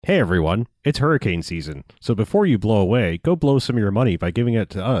Hey everyone, it's hurricane season, so before you blow away, go blow some of your money by giving it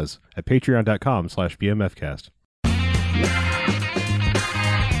to us at patreon.com/bmfcast.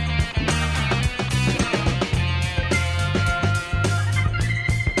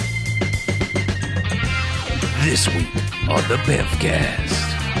 This week on the Bevcast,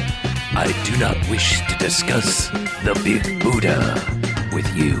 I do not wish to discuss the Big Buddha with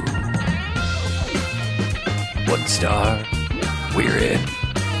you. 1 star, we're in.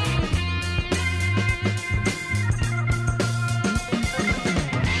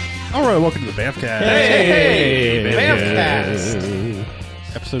 All right, welcome to the Bamfcast. Hey, Bamfcast.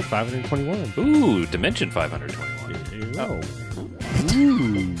 Episode 521. Ooh, Dimension 521.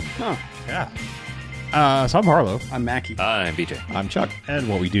 Huh. Yeah. So I'm Harlow, I'm Mackie. I'm BJ. I'm Chuck. and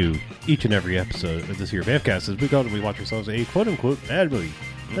what we do each and every episode of this here Bamfcast is we go and we watch ourselves a quote-unquote bad movie.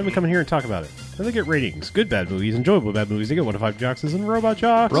 Then we come in here and talk about it. And they get ratings. Good bad movies, enjoyable bad movies. They get 1 to 5 jocks and Robot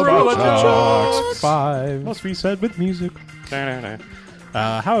Jocks. Robot Jocks 5. Must be said with music.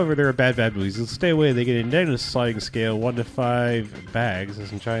 However, there are bad movies. They'll stay away. They get a negative sliding scale, 1 to 5 bags, and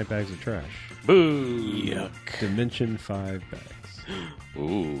some giant bags of trash. Boo. Yuck. Dimension 5 bags.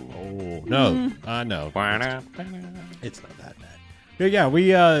 Ooh. Oh, no. No. Wow. It's not that bad. Yeah, we,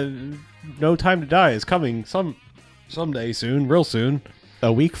 No Time to Die is coming someday soon, real soon.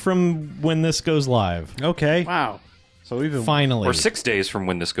 A week from when this goes live. Okay. Wow. So we've been... Finally. Or 6 days from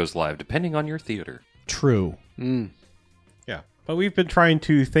when this goes live, depending on your theater. True. Yeah. But we've been trying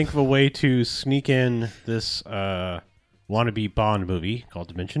to think of a way to sneak in this, wannabe Bond movie called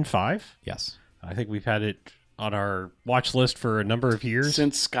Dimension 5. Yes. I think we've had it on our watch list for a number of years.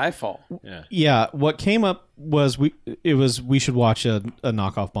 Since Skyfall. Yeah. Yeah, what came up was we should watch a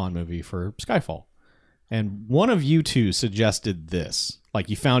knockoff Bond movie for Skyfall. And one of you two suggested this. Like,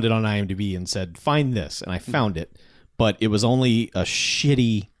 you found it on IMDb and said, find this. And I found it. But it was only a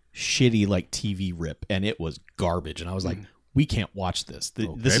shitty like TV rip. And it was garbage. And I was like, we can't watch this.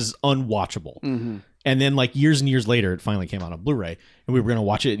 This is unwatchable. Mm-hmm. And then, like, years and years later, it finally came out on Blu-ray. And we were going to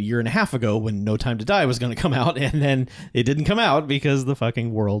watch it a year and a half ago when No Time to Die was going to come out. And then it didn't come out because the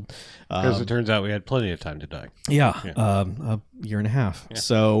fucking world... Because it turns out we had plenty of time to die. Yeah, a year and a half. Yeah.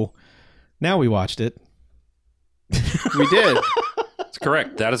 So now we watched it. We did. That's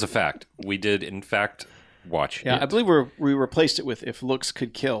correct. That is a fact. We did, in fact, watch Yeah, it. I believe we replaced it with If Looks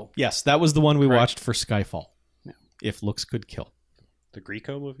Could Kill. Yes, that was the one we Correct. watched for Skyfall. Yeah. If Looks Could Kill. The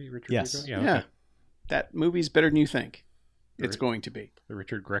Grieco movie? Richard Yes. Grieco? Yeah. Okay. That movie's better than you think. It's Right. going to be. The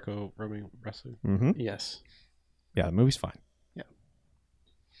Richard Greco-Roman wrestler? Mm-hmm. Yes. Yeah, the movie's fine.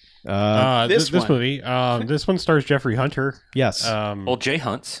 Yeah. This This one. movie. This one stars Jeffrey Hunter. Yes. Well, Jay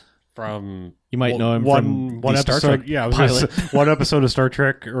Hunts. From You might know him one from the Star episode. Trek Yeah, I was gonna pilot. say, one episode of Star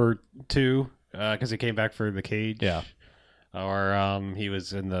Trek or two, because he came back for The Cage. Yeah. Or he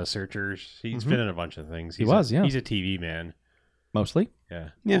was in The Searchers. He's been in a bunch of things. He was, yeah. He's a TV man. Mostly? Yeah.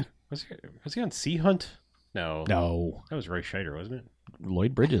 Yeah. Was he on Sea Hunt? No. No. That was Roy Scheider, wasn't it?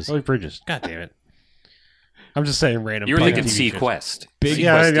 Lloyd Bridges. Lloyd Bridges. God damn it. I'm just saying random. You were thinking TV shows. Sequest. Big-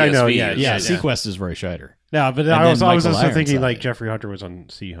 Yeah, I know, ESV yeah, is- yeah, yeah. Sequest is Roy Scheider. No, but And I was then also Michael thinking Ironside. like Jeffrey Hunter was on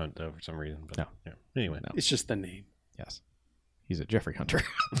Sea Hunt though for some reason. But, No. Yeah. Anyway. No. It's just the name. Yes. He's a Jeffrey Hunter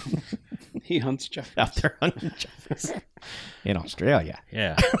He hunts Jeffries. out there hunting Jeffries in Australia.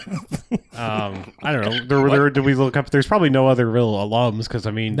 Yeah. I don't know. Did we look up? There's probably no other real alums because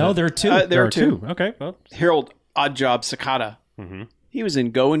I mean, No, there are two. There are two. Okay. Well. Harold Oddjob Sakata. Mm-hmm. He was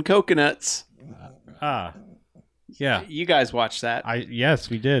in Goin' Coconuts. Yeah. You guys watched that. Yes,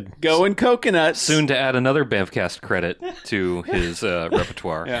 we did. Goin' Coconuts. Soon to add another Bevcast credit to his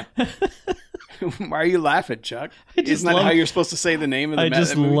repertoire. Yeah. Why are you laughing, Chuck? I just Isn't that love- how you're supposed to say the name of the I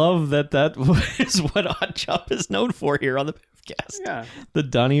just movie? love that is what Oddjob is known for here on the podcast. Yeah. The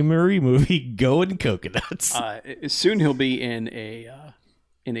Donnie Murray movie, Goin' Coconuts. Soon he'll be in a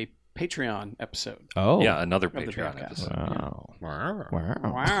Patreon episode. Oh. Yeah, another the Patreon Bevcast. episode. Wow. Wow.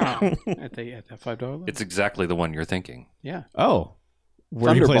 Wow. at that $5 level. It's exactly the one you're thinking. Yeah. Oh.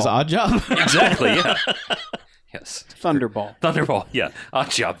 Where he plays Thunderball. Oddjob? Exactly, yeah. Yes. Thunderball. Thunderball, yeah. Odd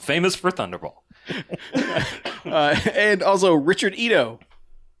Job, famous for Thunderball. And also Richard Ito.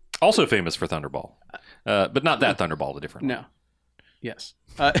 Also famous for Thunderball. But not that Thunderball, the different one. No. Yes.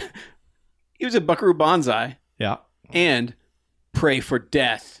 He was a Buckaroo Banzai Yeah. and Pray for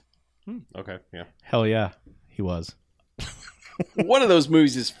Death. Okay. Yeah. Hell yeah. He was. One of those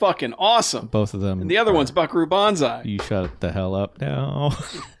movies is fucking awesome. Both of them. And the other one's Buckaroo Banzai. You shut the hell up now.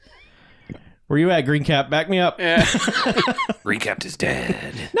 Where you at, Green Cap? Back me up. Yeah. Recapped is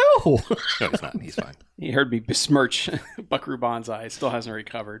dead. No. No, he's not. He's fine. He heard me besmirch Buckaroo Banzai. It still hasn't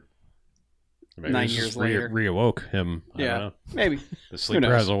recovered. Maybe 9 it's years just later. reawoke him. I don't Yeah, know. maybe. The sleeper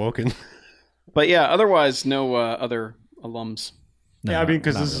knows? has awoken. But yeah, otherwise, no other alums. No, Yeah, I mean,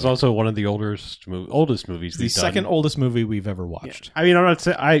 because not this is really. also one of the oldest movies the we've second done. oldest movie we've ever watched. I mean, I'm not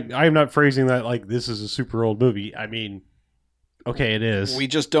saying I'm not phrasing that like this is a super old movie. I mean, okay, it is. We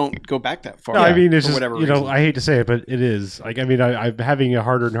just don't go back that far. No, I mean, it's for just, whatever you know, reason. I hate to say it, but it is. Like, I mean, I'm having a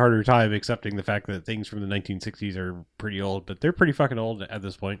harder and harder time accepting the fact that things from the 1960s are pretty old, but they're pretty fucking old at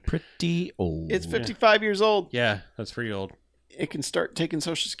this point. Pretty old. It's 55 years old. Yeah, that's pretty old. It can start taking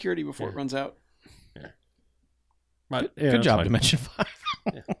Social Security before it runs out. But, Good job, Dimension 5.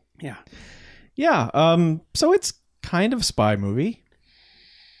 Yeah. Yeah, so it's kind of a spy movie.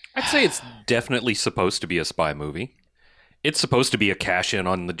 I'd say it's definitely supposed to be a spy movie. It's supposed to be a cash-in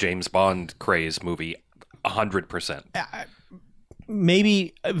on the James Bond craze movie, 100%.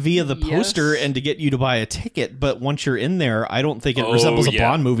 Maybe via the poster Yes. and to get you to buy a ticket, but once you're in there, I don't think it Oh, resembles a yeah.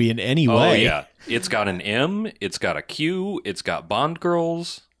 Bond movie in any Oh, way. yeah. It's got an M, it's got a Q, it's got Bond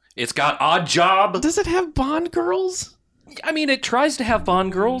girls, it's got Odd Job. Does it have Bond girls? I mean, it tries to have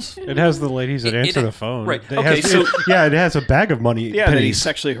Bond girls. It has the ladies that It- answer it- the phone. right. It Okay, has, so- yeah, it has a bag of money. Yeah, that he pennies.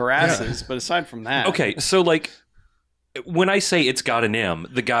 sexually harasses. But aside from that, Okay, so like when I say it's got an M,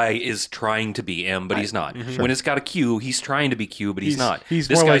 the guy is trying to be M, but he's not. When it's got a Q, he's trying to be Q, but he's not. he's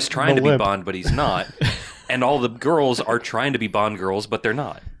This more guy's like trying the to be limp. Bond, but he's not. And all the girls are trying to be Bond girls, but they're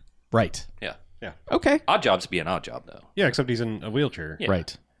not. Right. Yeah. Okay. Odd Job's be an odd job, though. Yeah, except he's in a wheelchair. Yeah.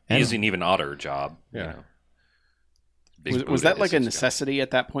 Right. He And- is an even odder job. Yeah. You know. Big was Buddha that like is a his guy. necessity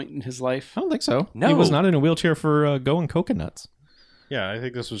at that point in his life? I don't think so. No. He was not in a wheelchair for going coconuts. Yeah, I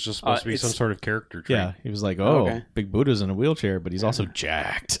think this was just supposed to be some it's- sort of character trait. Yeah. He was like, oh, Okay. Big Buddha's in a wheelchair, but he's also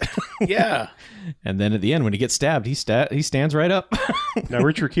jacked. Yeah. And then at the end, when he gets stabbed, he stands right up. Now,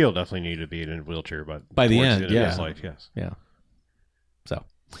 Richard Kiel definitely needed to be in a wheelchair, but By the towards end, of yeah. his life, yes. Yeah. So,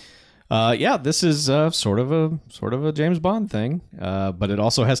 yeah, this is sort of a James Bond thing, but it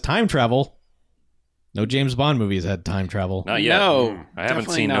also has time travel. No James Bond movie has had time travel. Not yet. No, I haven't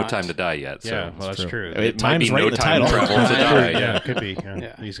definitely seen No not. Time to Die yet. So Yeah, well, that's true. It might be time's right No in the Time title. Travel to Die. Yeah, it could be. Yeah.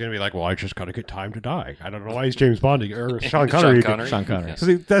 Yeah. He's going to be like, well, I just got to get time to die. I don't know why he's James Bond or Sean Connery. Sean Connery. Yeah. So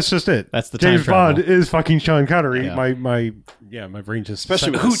that's just it. That's the time James travel. Bond is fucking Sean Connery. Yeah. My brain just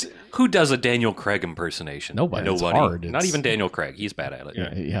Especially with Who this- who does a Daniel Craig impersonation? Nobody. It's hard. Not It's- even Daniel Craig. He's bad at it.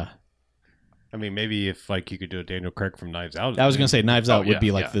 Yeah. Yeah. I mean, maybe if like you could do a Daniel Craig from Knives Out. I was going to say Knives Out Oh, would yeah,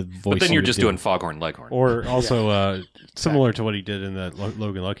 be like yeah. the voice. But then you you're would just do. doing Foghorn Leghorn. Or also similar to what he did in that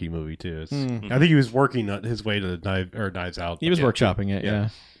Logan Lucky movie too. I think he was working his way to the Knives Out. He was workshopping it. Yeah.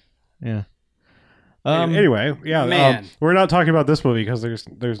 Yeah. Yeah. Anyway, yeah, Man. we're not talking about this movie because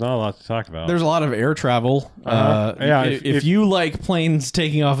there's not a lot to talk about. There's a lot of air travel. Yeah, If you like planes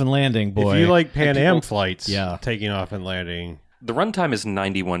taking off and landing, boy. if you like Pan Am people- flights, Yeah. taking off and landing. The runtime is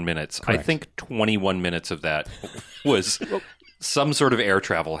 91 minutes. Correct. I think 21 minutes of that was some sort of air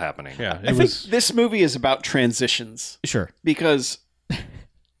travel happening. Yeah, I think this movie is about transitions Sure. because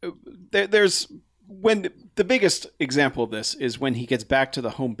there's when the biggest example of this is when he gets back to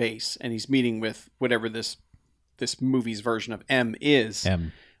the home base and he's meeting with whatever this movie's version of M is,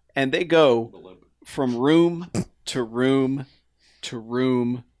 and they go from room to room to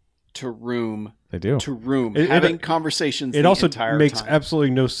room to room They do. to room, It- having conversations. It the also entire makes time. absolutely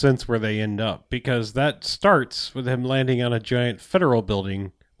no sense where they end up because that starts with him landing on a giant federal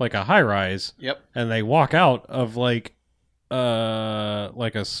building, like a high rise, Yep. and they walk out of like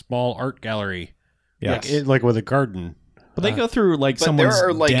a small art gallery, Yes. like with a garden. But they go through like But someone's there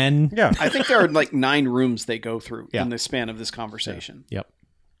are, like- den. Yeah, I think there are like 9 rooms they go through Yeah. in the span of this conversation. Yep.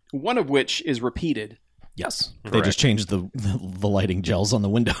 One of which is repeated. Yes. They Correct. just changed the lighting gels on the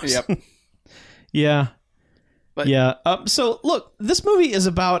windows. Yep. Yeah. But- yeah. So look, this movie is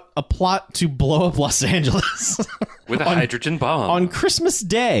about a plot to blow up Los Angeles With a hydrogen bomb. on Christmas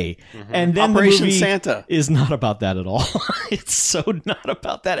Day, and then Operation the movie Santa. is not about that at all. It's so not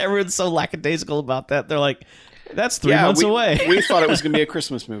about that. Everyone's so lackadaisical about that. They're like, "That's 3 months away." We thought it was going to be a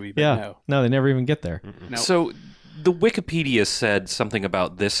Christmas movie, but yeah. no. They never even get there. No. So the Wikipedia said something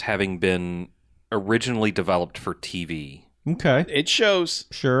about this having been originally developed for TV. Okay. It shows.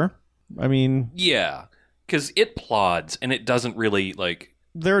 Sure. I mean, Yeah, because it plods and it doesn't really like.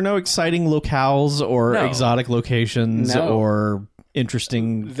 there are no exciting locales or No. exotic locations No. or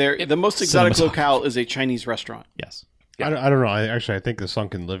interesting. The most exotic Cinematography. locale is a Chinese restaurant. Yes. I don't know. I think the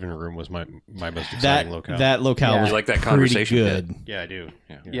sunken living room was my most exciting locale. That locale Yeah. was You like that pretty conversation good. Yeah, I do.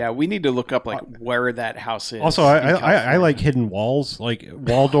 Yeah, we need to look up like where that house is. Also, in I California. like hidden walls, like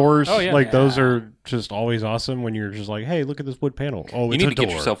wall doors. Oh, yeah. Like those are just always awesome when you're just like, hey, look at this wood panel. Oh, You it's need a to get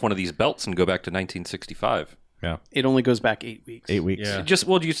door. yourself one of these belts and go back to 1965. It only goes back 8 weeks. 8 weeks. Yeah. Just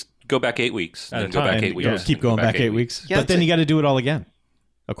go back 8 weeks, At then a go time. back And 8 weeks, yeah. and keep go going back 8 weeks. Yeah, but then it's you got to do it all again,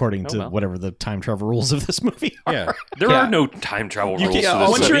 according to well. whatever the time travel rules of this movie are. Yeah. There Yeah. are no time travel You rules. can- to yeah, this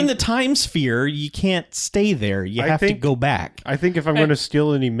also- Once you're in movie. the time sphere, you can't stay there. You I have to think- go back. I think if I'm going to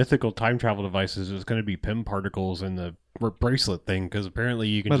steal any mythical time travel devices, it's going to be Pym particles and the bracelet thing, because apparently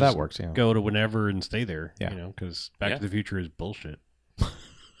you can Well, just that works, yeah. go to whenever and stay there. Yeah. You know, because Back Yeah. to the Future is bullshit.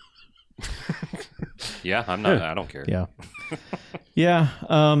 Yeah, I'm not. I don't care. Yeah. Yeah.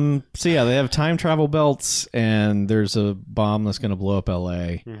 So yeah, they have time travel belts, and there's a bomb that's going to blow up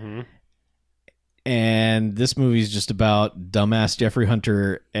L.A. Mm-hmm. And this movie's just about dumbass Jeffrey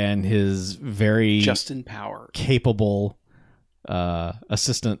Hunter and his very Justin Power. capable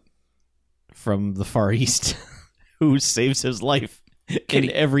assistant from the Far East who saves his life Kitty.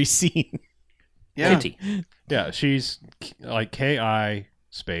 in every scene. Yeah. Kitty. Yeah, she's like Ki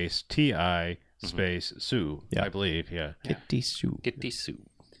space Ti space Sue, Yeah. I believe. Yeah. Kitty Sue. Kitty Sue.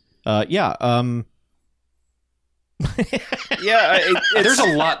 Yeah. Yeah, There's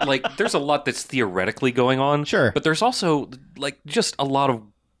a lot. There's a lot that's theoretically going on. Sure. but there's also just a lot of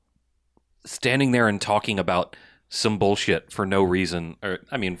standing there and talking about some bullshit for no reason, or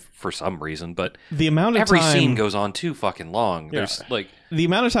I mean, for some reason, but The amount of every time, scene goes on too fucking long. Yeah. There's the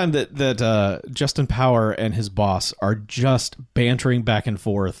amount of time that Justin Power and his boss are just bantering back and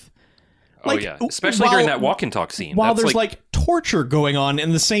forth. oh Like, yeah, especially during while- that walk and talk scene. While That's there's like torture going on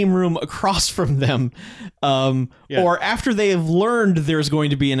in the same room across from them, Yeah. or after they have learned there's going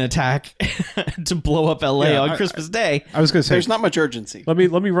to be an attack to blow up LA Yeah, on Christmas Day. I was going to say, there's not much urgency. let me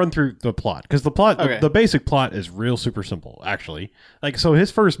run through the plot, because the plot, Okay. the basic plot is real super simple, actually. Like, so his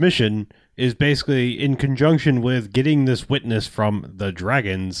first mission is basically in conjunction with getting this witness from the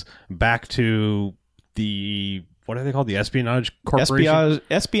Dragons back to the, what are they called? The Espionage Corporation?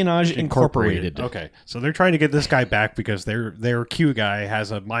 Espionage Incorporated. Okay, so they're trying to get this guy back because their Q guy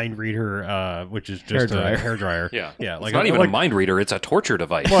has a mind reader, which is just Hairdryer. a hairdryer. yeah, yeah, It's not even a mind reader; it's a torture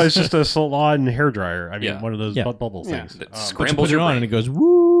device. Well, it's just a salon hairdryer. I mean, Yeah. one of those Yeah. bubble Yeah. things. That But you scrambles put it your on brain. and it goes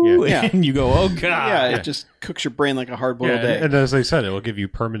woo, Yeah. and you go, oh god. Yeah, it just cooks your brain like a hard-boiled Yeah, egg. and as they said, it will give you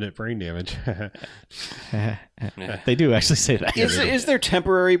permanent brain damage. They do actually say that. Is there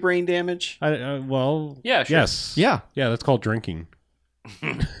temporary brain damage? Well, Yeah, sure. yes, Yeah. yeah. That's called drinking.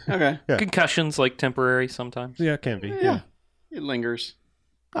 Okay. Yeah. Concussions temporary sometimes. Yeah, it can be. Yeah. It lingers.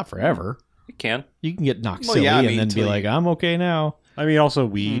 Not forever. It can. You can get knocked Well, silly yeah, I mean, and then be till like, you- I'm okay now. I mean, also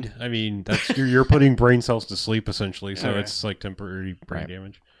weed. I mean, that's you're putting brain cells to sleep essentially, so Okay. it's like temporary brain Right.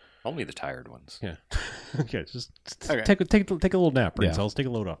 damage. Only the tired ones. Yeah, yeah. Just Okay. take a little nap, brain Yeah. cells. Take a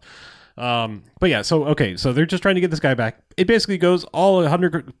load off. But yeah, so they're just trying to get this guy back. It basically goes all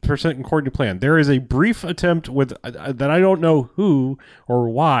 100% according to plan. There is a brief attempt with that I don't know who or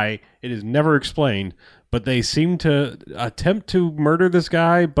why. It is never explained, but they seem to attempt to murder this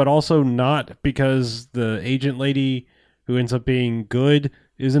guy, but also not, because the agent lady who ends up being good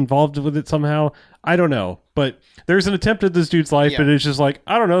is involved with it somehow. I don't know, but there's an attempt at this dude's life, Yeah. but it's just like,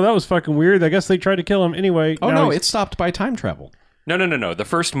 I don't know, that was fucking weird. I guess they tried to kill him anyway. Oh, Now no, he's- it's stopped by time travel. No. The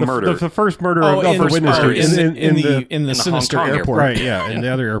first murder. The first murder Oh, of in the the witness murder in the the sinister Hong Kong airport. right, yeah, in the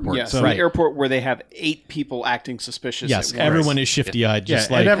other airport. Yes, so the airport where they have 8 people acting suspicious. Yes, at once. everyone is shifty-eyed, yeah,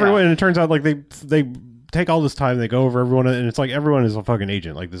 just like and everyone. And it turns out like they take all this time, they go over everyone, and it's like everyone is a fucking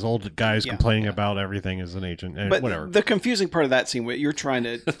agent. Like this old guy is Yeah. complaining about everything as an agent, and But whatever. the confusing part of that scene, what you're trying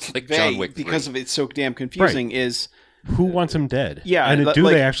to like convey, John Wick 3. because of it's so damn confusing, is Who wants him dead? Yeah, and like- do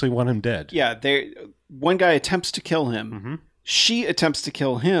they actually want him dead? yeah, one guy attempts to kill him, Mm-hmm. she attempts to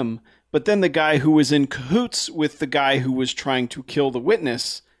kill him, but then the guy who was in cahoots with the guy who was trying to kill the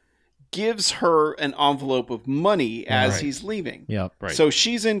witness gives her an envelope of money as Right. he's leaving. Yep. Right. So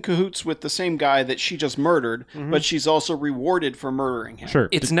she's in cahoots with the same guy that she just murdered, but she's also rewarded for murdering him. Sure.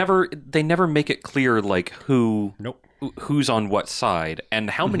 It's never. They never make it clear Nope. who's on what side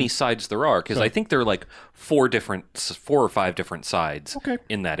and how many sides there are, because I think there are like 4 or 5 different sides Okay.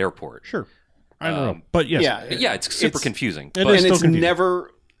 in that airport. Sure. I don't know, but yes, Yeah, Yeah, it's super It's- confusing. It but is and still it's confusing.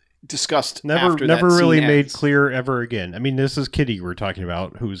 never discussed. never after never that really scene made ends. clear ever again. I mean, this is Kitty we're talking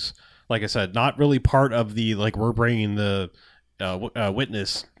about, who's, like I said, not really part of the, like, we're bringing the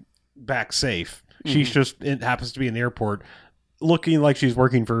witness back safe. She's just, it happens to be in the airport looking like she's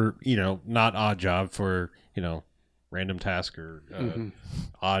working for, not odd job, for, random task or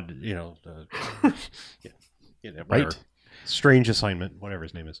odd, whatever. Right. Strange assignment, whatever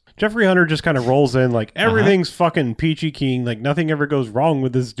his name is. Jeffrey Hunter just kind of rolls in like everything's fucking peachy keen, like nothing ever goes wrong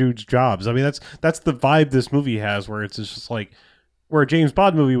with this dude's jobs. I mean, that's the vibe this movie has, where it's just like, where a James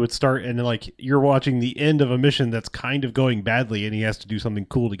Bond movie would start and like you're watching the end of a mission that's kind of going badly and he has to do something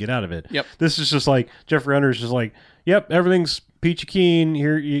cool to get out of it. Yep. This is just like Jeffrey Hunter's just like, yep, everything's peachy keen.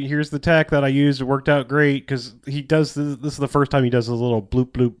 Here's the tech that I used. It worked out great because he does this is the first time he does a little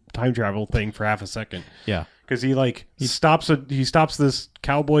bloop bloop time travel thing for half a second. Yeah. Because he stops this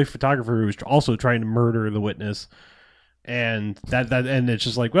cowboy photographer who's also trying to murder the witness. And and it's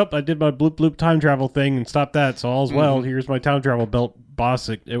just like, well, I did my bloop bloop time travel thing and stopped that, so all's well. Here's my time travel belt, boss.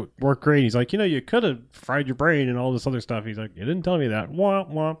 It worked great. He's like, you could have fried your brain and all this other stuff. He's like, you didn't tell me that. Wah,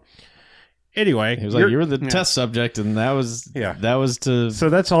 wah. Anyway, He was like, you were the test subject, and that was to. So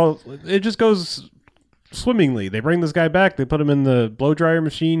that's all. It just goes swimmingly. They bring this guy back. They put him in the blow dryer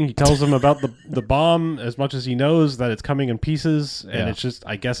machine. He tells them about the bomb as much as he knows that it's coming in pieces, and it's just.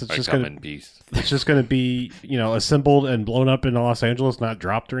 I guess it's just gonna. It's just going to be, assembled and blown up in Los Angeles, not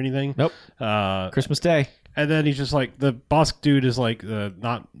dropped or anything. Nope. Christmas Day. And then he's just like, the boss dude is like,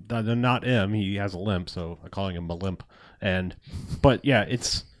 not M. He has a limp, so I'm calling him a limp. But yeah,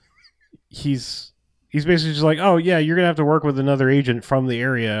 he's basically just like, oh yeah, you're going to have to work with another agent from the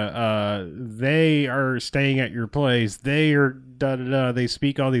area. They are staying at your place. They are da-da-da. They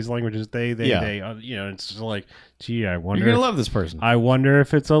speak all these languages. They. It's just like, gee, I wonder. You're going to love this person. I wonder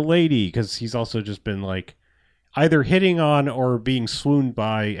if it's a lady, because he's also just been like either hitting on or being swooned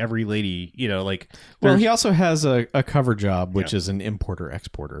by every lady, Well, he also has a cover job, which is an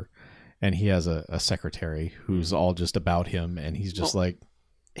importer-exporter. And he has a secretary who's all just about him. And he's just like...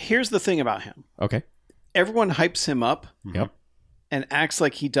 Here's the thing about him. Okay. Everyone hypes him up. Yep. And acts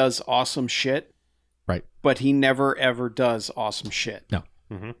like he does awesome shit. Right. But he never, ever does awesome shit. No.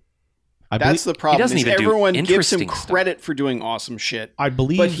 Mm-hmm. That's the problem. He doesn't even everyone do gives him interesting credit for doing awesome shit. I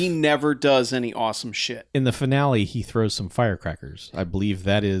believe, but he never does any awesome shit. In the finale, he throws some firecrackers. I believe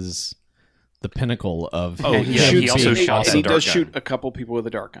that is the pinnacle of. Oh yeah, he also shot that he dart does gun. shoot a couple people with a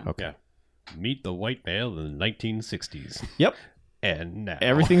dart gun. Okay. Yeah. Meet the white male in the 1960s. Yep. And now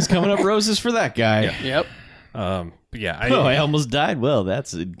Everything's coming up roses for that guy. Yep. But yeah, I almost died. Well,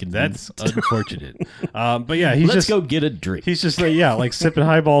 that's inconvenient. That's unfortunate. But yeah, he's Let's just go get a drink. He's just like sipping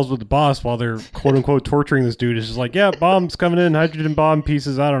highballs with the boss while they're quote unquote torturing this dude. It's just like, yeah, bombs coming in, hydrogen bomb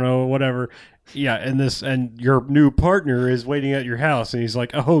pieces, I don't know, whatever. Yeah, and your new partner is waiting at your house, and he's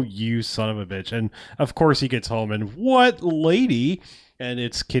like, oh, you son of a bitch. And of course he gets home, and what lady? And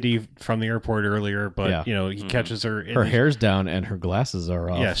it's Kitty from the airport earlier, but he catches her. Her hair's down and her glasses are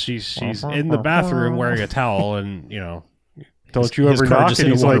off. Yeah, she's in the bathroom wearing a towel, and don't you His ever car knock? just And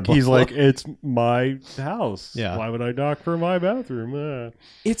hit a he's water like, bottle. it's my house. Yeah. Why would I knock for my bathroom?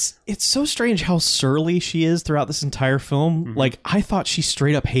 It's so strange how surly she is throughout this entire film. Mm-hmm. Like I thought she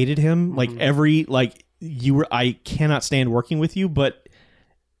straight up hated him. Like I cannot stand working with you, but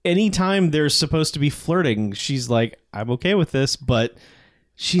anytime there's supposed to be flirting, she's like, I'm okay with this, but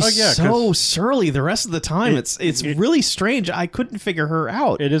she's so surly the rest of the time. It's really strange. I couldn't figure her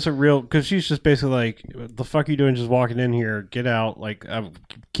out. It isn't real, because she's just basically like, the fuck are you doing just walking in here? Get out. Like,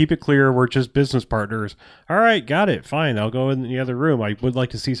 keep it clear. We're just business partners. All right, got it. Fine. I'll go in the other room. I would like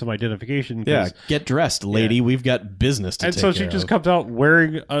to see some identification. Yeah, get dressed, lady. Yeah. We've got business to and take so care she just of. comes out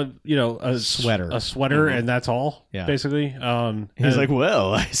wearing a sweater. Mm-hmm. And that's all, basically. He's like,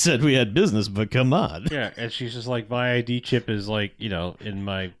 well, I said we had business, but come on. Yeah, and she's just like, my ID chip is like, in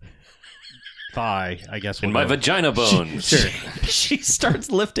my thigh, I guess. In my vagina bone. She starts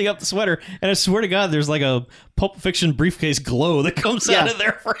lifting up the sweater, and I swear to God, there's like a Pulp Fiction briefcase glow that comes out of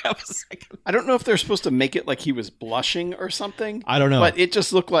there for half a second. I don't know if they're supposed to make it like he was blushing or something. I don't know. But it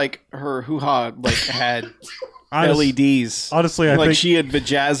just looked like her hoo-ha had LEDs. Honestly, I think she had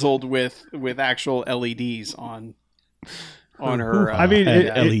bejazzled with actual LEDs on her. I mean,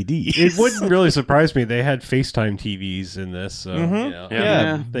 LEDs. It wouldn't really surprise me. They had FaceTime TVs in this. So,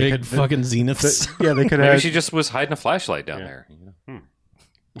 Yeah. they big fucking zeniths. they could Maybe have. she just was hiding a flashlight down there.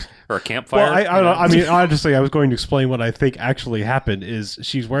 Or a campfire. Well, I mean, honestly, I was going to explain what I think actually happened. Is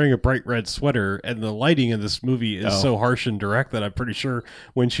she's wearing a bright red sweater, and the lighting in this movie is so harsh and direct that I'm pretty sure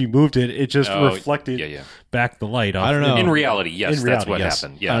when she moved it, it just reflected back the light. I don't know. In reality, yes, that's what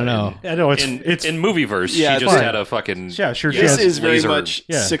happened. Yeah, I don't know. I know it's in movieverse. She just had a fucking sure. This is very laser, much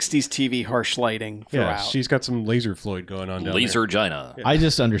 60s TV harsh lighting throughout. Yeah, she's got some laser fluid going on down laser there. vagina. I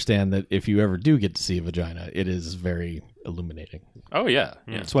just understand that if you ever do get to see a vagina, it is very illuminating. Oh yeah.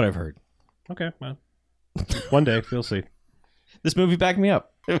 That's what I've heard. Okay, well, one day you'll see. This movie backed me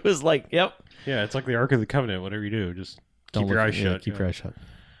up. It was like, yep. Yeah, it's like the Ark of the Covenant. Whatever you do, just keep your eyes shut. Keep your eyes shut.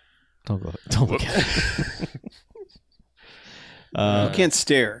 Don't look at it. You can't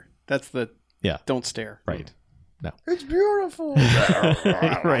stare. That's the don't stare. Right. No. It's beautiful.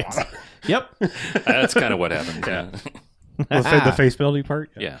 Right. Yep. That's kind of what happened. Yeah. The face melting part.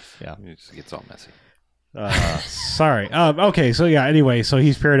 Yeah. Yeah. It just gets all messy. Sorry. Okay. So yeah. Anyway, so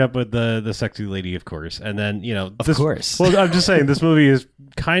he's paired up with the sexy lady, of course, and then Of course. Well, I'm just saying this movie is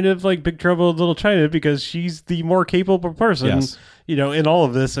kind of like Big Trouble in Little China because she's the more capable person, Yes. in all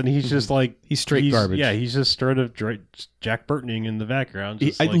of this, and he's just like He's straight garbage. Yeah, he's just sort of Jack Burtoning in the background.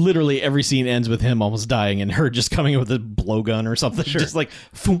 Just like, Literally every scene ends with him almost dying and her just coming in with a blowgun or something. Sure. Just like,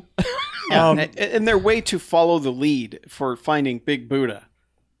 phoom. Yeah, and their way to follow the lead for finding Big Buddha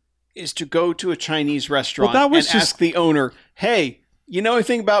is to go to a Chinese restaurant Well, that was and just- ask the owner, "Hey, you know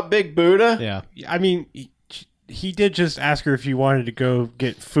anything about Big Buddha?" Yeah. I mean, he did just ask her if you wanted to go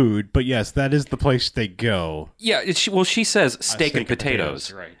get food, but yes, that is the place they go. Yeah, she says steak and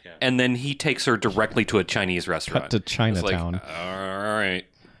potatoes. Right. Yeah. And then he takes her directly to a Chinese restaurant. Cut to Chinatown. It's like, all right.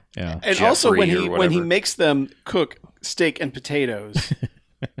 Yeah. And Jeffrey also when or he whatever. makes them cook steak and potatoes,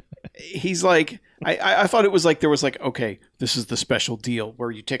 he's like, I thought it was like there was like, okay, this is the special deal where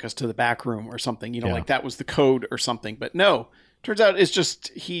you take us to the back room or something, Yeah. like that was the code or something. But no, turns out it's just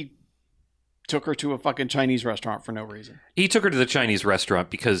he took her to a fucking Chinese restaurant for no reason. He took her to the Chinese restaurant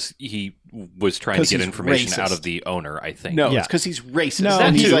because he was trying to 'Cause get he's information out racist. of the owner, I think. No, Yeah. it's because he's racist. No, That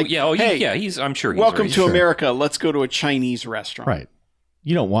and he's too. like, yeah, hey, I'm sure he's welcome racist. to America. Let's go to a Chinese restaurant. Right.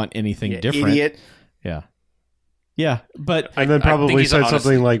 You don't want anything You different. idiot. Yeah. Yeah. But And then I think probably he's said honestly-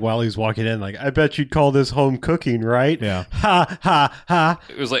 something like while he's walking in, like, "I bet you'd call this home cooking, right?" yeah. Ha ha ha.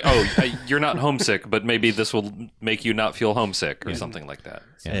 It was like, you're not homesick, but maybe this will make you not feel homesick or something like that.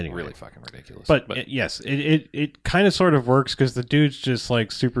 It's Anyway. really fucking ridiculous. But yes, it kind of sort of works because the dude's just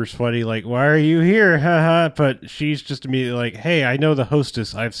like super sweaty, like, "Why are you here?" Ha ha. But she's just immediately like, "Hey, I know the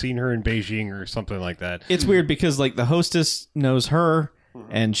hostess. I've seen her in Beijing," or something like that. It's weird because like the hostess knows her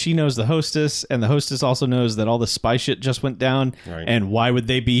and she knows the hostess and the hostess also knows that all the spy shit just went down. Right. And why would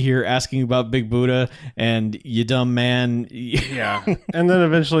they be here asking about Big Buddha and you dumb man? Yeah. And then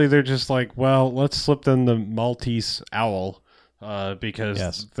eventually they're just like, "Well, let's slip them the Maltese owl." Because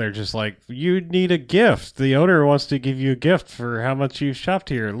Yes. they're just like, "You need a gift. The owner wants to give you a gift for how much you've shopped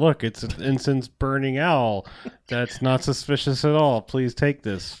here. Look, it's an incense burning owl. That's not suspicious at all. Please take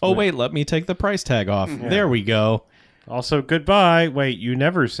this." Oh wait, let me take the price tag off. There we go. Also, goodbye. Wait, you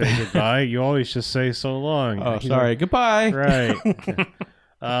never say goodbye. You always just say so long. Oh, sorry. Goodbye. Right.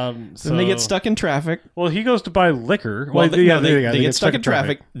 So Then they get stuck in traffic. Well, he goes to buy liquor. Well, Well, yeah, they yeah, get stuck in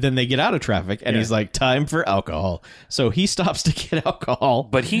traffic. Then they get out of traffic, and Yeah. he's like, "Time for alcohol." So he stops to get alcohol.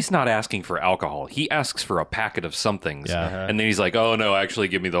 But he's not asking for alcohol. He asks for a packet of some things. Yeah. And then he's like, oh, no, actually,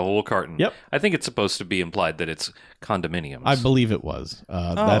 give me the whole carton. Yep. I think it's supposed to be implied that it's condominiums. I believe it was.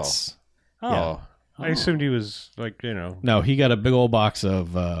 That's Oh, Yeah. I assumed he was like, no. He got a big old box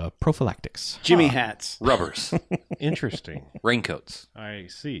of prophylactics. Jimmy hats. Rubbers, interesting. raincoats. I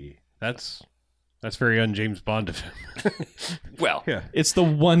see. That's very un-James Bond of him. Well, Yeah. It's the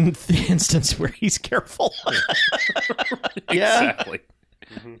one instance where he's careful. Yeah. exactly.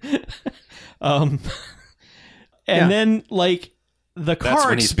 And Yeah. then like the That's car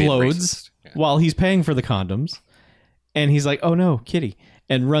when he's being explodes racist. Yeah. while he's paying for the condoms, and he's like, "Oh no, Kitty!"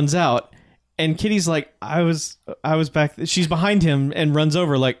 and runs out. And Kitty's like, I was back. She's behind him and runs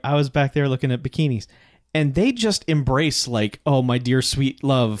over like, I was back there looking at bikinis. And they just embrace like, oh, my dear sweet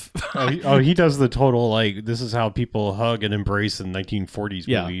love. He does the total like this is how people hug and embrace in 1940s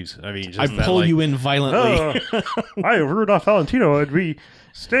Yeah. movies. I mean, just I that, pull like, you in violently. I, Rudolph Valentino, and we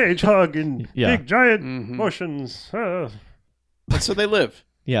stage hug in Yeah. big giant motions. And so they live.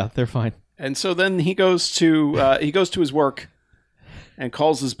 Yeah, they're fine. And so then he goes to his work and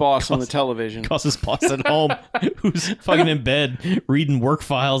calls his boss on the television. Calls his boss at home, who's fucking in bed reading work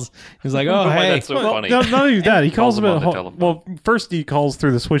files. He's like, oh, Why hey. that's so funny. No, not only that, he calls him him at on the home. telephone. Well, first he calls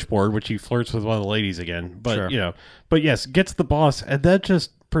through the switchboard, which he flirts with one of the ladies again. But Sure. but yes, gets the boss, and then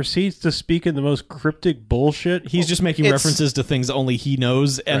just proceeds to speak in the most cryptic bullshit. He's just making It's- references to things only he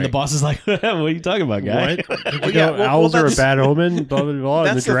knows, and the Right. boss is like, what are you talking about, guy? What? Did you Well, yeah, know well, owls are a that's- bad omen? Blah blah blah. And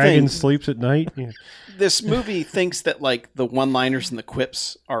the That's the dragon thing. sleeps at night. Yeah. This movie thinks that like the one-liners and the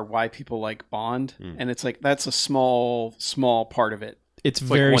quips are why people like Bond, and it's like that's a small part of it. It's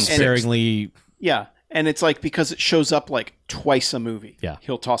like very 1/6. sparingly. Yeah, and it's like because it shows up like twice a movie. Yeah.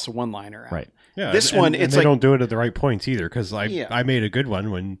 he'll toss a one-liner out. Right. Yeah, This and- one, and it's they like- don't do it at the right points either. Because Yeah. I made a good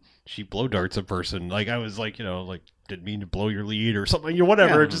one when she blow darts a person. Like I was like like didn't mean to blow your lead or something.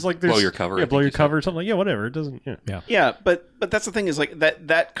 Whatever. Yeah. Just like Blow there's- your cover, I Yeah, think blow you your said. cover. Something. Like, yeah, whatever. It doesn't. Yeah. Yeah, but that's the thing is like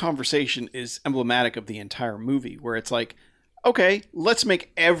that conversation is emblematic of the entire movie, where it's like, okay, let's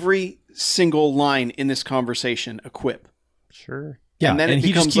make every single line in this conversation a quip. Sure. and then and it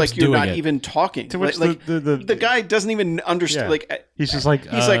he just becomes keeps like you're doing not it. even talking. To which The guy doesn't even understand. Yeah. Like he's just like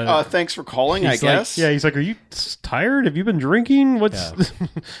he's like, thanks for calling. I he's like, guess. yeah, he's like, are you tired? Have you been drinking? What's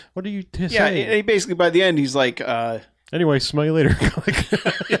what are you Yeah, saying? and he basically by the end he's like, Anyway, smell you later.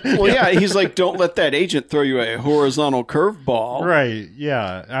 well, yeah, he's like, don't let that agent throw you a horizontal curveball. Right?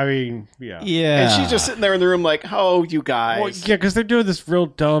 Yeah. I mean, yeah. Yeah. And she's just sitting there in the room like, oh, you guys. Well, yeah, because they're doing this real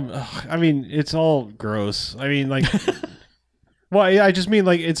dumb. I mean, it's all gross. I mean, like, well, I just mean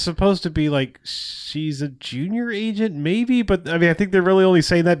like it's supposed to be like she's a junior agent, maybe, but I mean, I think they're really only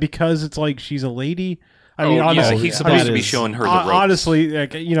saying that because it's like she's a lady. I mean, honestly, he's I supposed mean, to be showing her the ropes. honestly,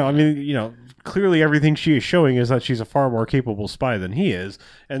 like, I mean, clearly everything she is showing is that she's a far more capable spy than he is,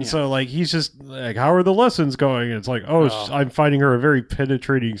 and so like he's just like, how are the lessons going? And it's like, I'm finding her a very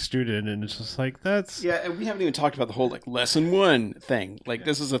penetrating student, and it's just like that's Yeah, and we haven't even talked about the whole like lesson 1 thing. Like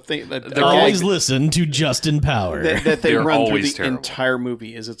this is a thing that Always listen to Justin Power. that they They're run through the always terrible. entire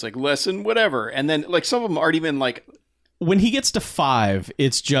movie is it's like lesson whatever, and then like some of them aren't even like When he gets to 5,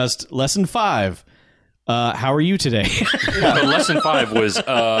 it's just lesson 5. How are you today? But lesson 5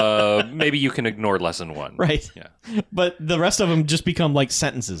 was maybe you can ignore lesson 1. Right. Yeah. But the rest of them just become like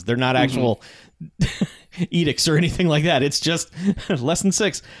sentences. They're not actual edicts or anything like that. It's just lesson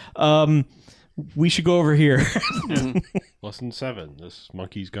 6. We should go over here. lesson 7. This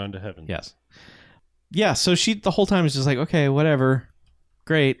monkey's gone to heaven. Yes. Yeah, so she the whole time is just like, okay, whatever.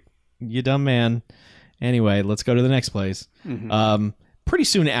 Great. You dumb man. Anyway, let's go to the next place. Pretty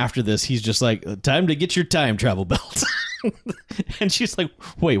soon after this, he's just like, time to get your time travel belt. And she's like,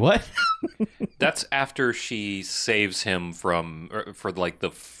 wait, what? That's after she saves him from for like the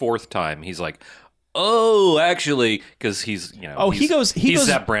 4th time. He's like, oh, actually, because he's he goes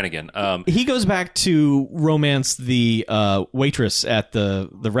Zap Brannigan. He goes back to romance the waitress at the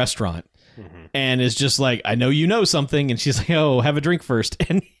restaurant, and is just like, I know you know something, and she's like, oh, have a drink first,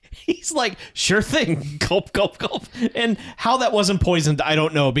 and he's like, sure thing, gulp, gulp, gulp. And how that wasn't poisoned, I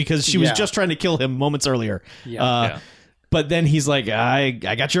don't know, because she was just trying to kill him moments earlier. But then he's like, I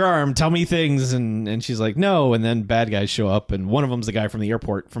got your arm, tell me things. And she's like, no. And then bad guys show up. And one of them's the guy from the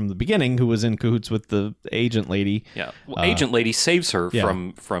airport from the beginning who was in cahoots with the agent lady. Yeah. Well, agent lady saves her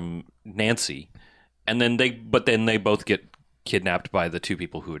from Nancy. And then they both get kidnapped by the 2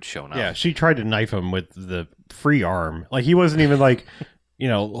 people who had shown up. Yeah, she tried to knife him with the free arm. Like, he wasn't even like,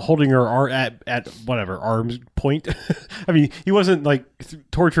 holding her arm at whatever, arm's point. I mean, he wasn't like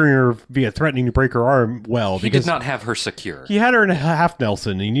torturing her via threatening to break her arm well. He did not have her secure. He had her in a half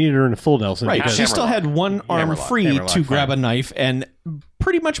Nelson. He needed her in a full Nelson. Right. because- She still had one arm free Hammerlock, to grab fine. a knife and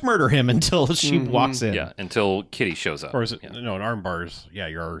pretty much murder him until she walks in. Yeah, until Kitty shows up. Or is it, no, an arm bar's,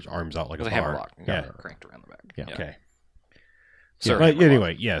 your arm's out like It was a a bar. hammerlock. Yeah. Cranked around the back. Yeah. Okay. Sir, But hammerlock.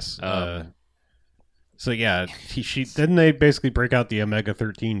 anyway, yes. So yeah, she then they basically break out the Omega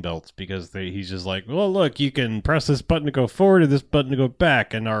 13 belts because he's just like, well, look, you can press this button to go forward and this button to go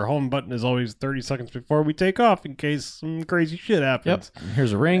back, and our home button is always 30 seconds before we take off in case some crazy shit Yep. happens.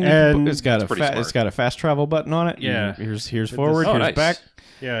 Here's a ring. And it's got pretty smart. it's got a fast travel button on it. Yeah. Here's forward. Oh, Here's nice. back.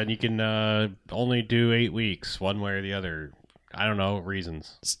 Yeah, and you can only do 8 weeks, one way or the other. I don't know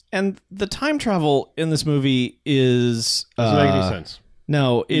reasons. And the time travel in this movie is Doesn't make any sense.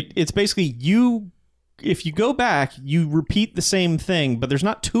 No, it's basically you. If you go back, you repeat the same thing, but there's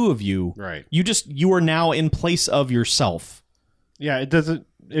not 2 of you. Right. You are now in place of yourself. Yeah, it doesn't.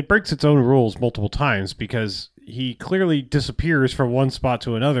 It breaks its own rules multiple times because he clearly disappears from one spot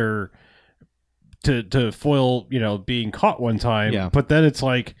to another to foil, being caught one time. Yeah. But then it's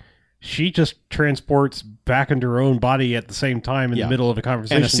like she just transports back into her own body at the same time in the middle of a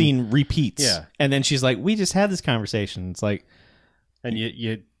conversation, And a scene repeats. Yeah. And then she's like, "We just had this conversation." It's like, and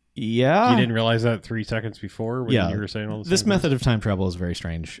you yeah, didn't realize that 3 seconds before when you were saying all this same method of time travel is very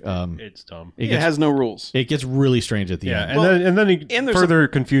strange. things? It's dumb. It it gets has no rules. it gets really strange at the Yeah, end. and then he and there's further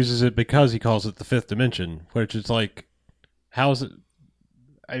confuses it because he calls it the 5th dimension, which is like, how is it?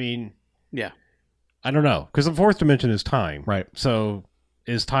 I mean, Yeah. I don't know, because the 4th dimension is time, Right. So,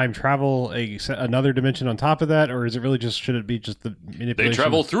 is time travel another dimension on top of that, or is it really should it be just the manipulation? They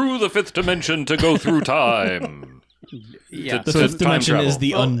travel through the 5th dimension to go through time. Yeah. The So 5th time dimension travel. is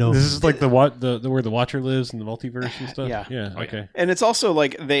the unknown. This is like the where the Watcher lives and the multiverse and stuff. Yeah. Yeah. Oh, yeah. Okay. And it's also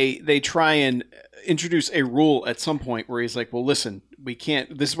like they try and introduce a rule at some point where he's like, well, listen, we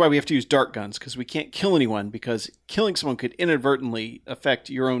can't, this is why we have to use dart guns, because we can't kill anyone, because killing someone could inadvertently affect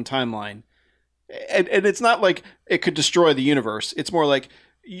your own timeline. And it's not like it could destroy the universe. It's more like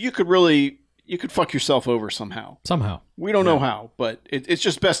you could fuck yourself over somehow. Somehow. We don't know how, but it's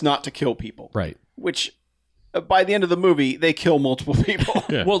just best not to kill people. Right. Which, by the end of the movie, they kill multiple people.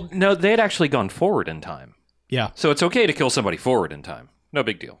 Yeah. Well, no, they had actually gone forward in time. Yeah. So it's okay to kill somebody forward in time. No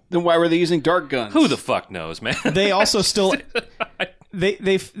big deal. Then why were they using dart guns? Who the fuck knows, man? They also still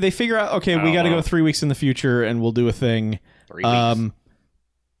they figure out, okay, we got to go 3 weeks in the future and we'll do a thing. 3 weeks.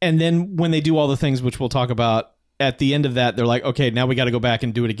 And then when they do all the things, which we'll talk about at the end of that, they're like, okay, now we got to go back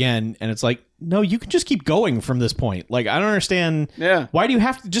and do it again. And it's like, no, you can just keep going from this point. Like, I don't understand. Yeah. Why do you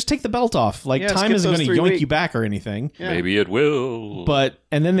have to just take the belt off? Like, time skip isn't those going to 3 yoink weeks. you back or anything. Yeah. Maybe it will.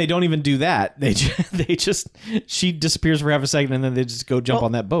 And then they don't even do that. They just she disappears for half a second and then they just go jump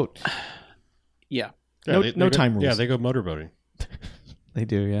on that boat. Yeah. No they go- time rules. Yeah, they go motorboating. They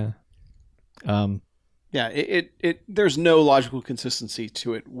do, yeah. Yeah, there's no logical consistency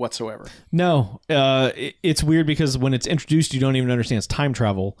to it whatsoever. No, it's weird because when it's introduced, you don't even understand it's time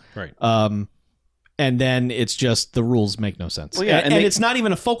travel. Right. And then it's just the rules make no sense. Well, yeah, and and it's not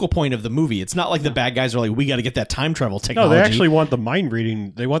even a focal point of the movie. It's not like the bad guys are like, we got to get that time travel No, technology. they actually want the mind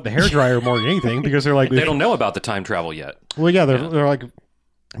reading. They want the hairdryer more than anything because they're like, They don't know about the time travel yet. well, yeah, they're like,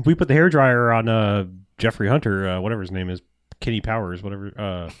 if we put the hairdryer on Jeffrey Hunter, whatever his name is, Kenny Powers,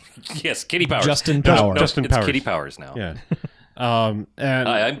 whatever. Yes, Kitty Powers. Justin Powers. Justin it's Powers. Kitty Powers now. Yeah. And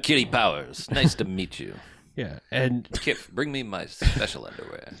Hi, I'm Kitty Powers. Nice to meet you. yeah, and Kip, bring me my special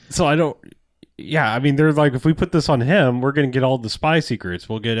underwear. so I don't. Yeah, I mean, they're like, if we put this on him, we're going to get all the spy secrets.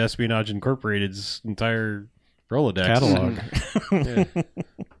 We'll get Espionage Incorporated's entire Rolodex catalog.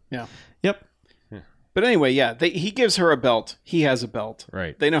 Yeah. Yep. But anyway, yeah, he gives her a belt. He has a belt.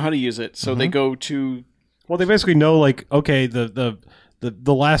 Right. They know how to use it, so they go to. Well, they basically know, like, okay, the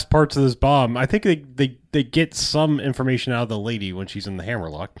last parts of this bomb. I think they get some information out of the lady when she's in the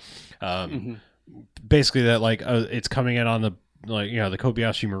Hammerlock. Basically, that like it's coming in on the the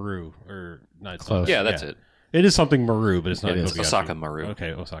Kobayashi Maru or not it's Close. not- Yeah, that's it. It is something Maru, but it's not It is. Kobayashi. Osaka Maru.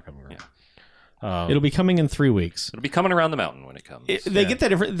 Okay, Osaka Maru. Yeah. It'll be coming in 3 weeks. It'll be coming around the mountain when it comes. They get that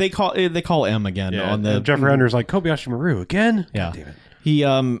different. They call M again Yeah, on the and Jeffrey Hunter's like Kobayashi Maru again. Yeah. God damn it. He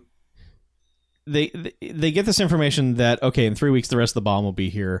they get this information that okay, in 3 weeks the rest of the bomb will be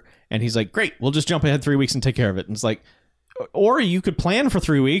here, and he's like, great, we'll just jump ahead 3 weeks and take care of it. And it's like, or you could plan for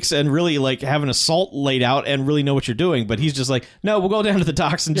 3 weeks and really like have an assault laid out and really know what you're doing. But he's just like, no, we'll go down to the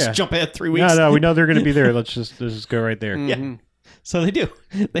docks and Yeah. just jump ahead 3 weeks. No, we know they're going to be there. Let's just go right there. Yeah. So they do.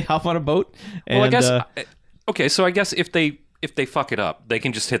 They hop on a boat. And, Well, I guess. Okay, so I guess if they fuck it up, they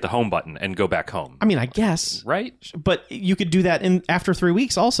can just hit the home button and go back home, I mean, I guess, right? but you could do that in after 3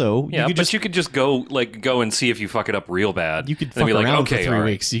 weeks. Also, Yeah, you could you could just go and see if you fuck it up real bad. you could and fuck be like, around okay, for 3 all right.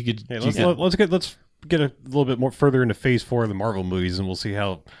 weeks. You could. Hey, you let's could- get a little bit more further into Phase 4 of the Marvel movies, and we'll see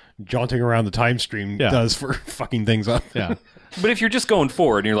how jaunting around the time stream Yeah. does for fucking things up. yeah, But if you're just going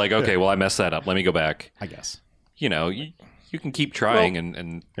forward and you're like, okay, well, I messed that up. Let me go back. I guess. You know, you can keep trying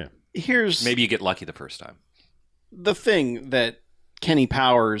and Here's maybe you get lucky the first time. the thing that Kenny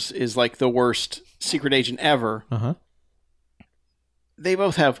Powers is like the worst secret agent ever. Uh-huh. They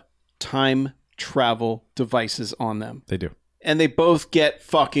both have time travel devices on them, They do. and they both get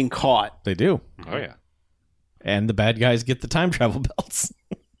fucking caught. They do. Oh yeah. And the bad guys get the time travel belts.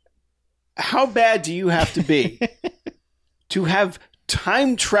 How bad do you have to be to have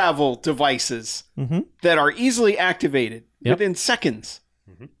time travel devices Mm-hmm. that are easily activated Yep. within seconds,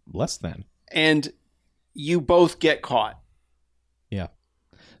 Less than. and you both get caught? Yeah.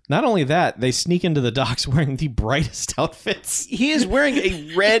 Not only that, they sneak into the docks wearing the brightest outfits. He is wearing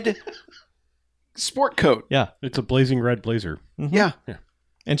a red sport coat. Yeah. It's a blazing red blazer. Yeah.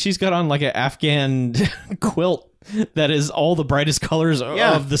 And she's got on like an Afghan quilt that is all the brightest colors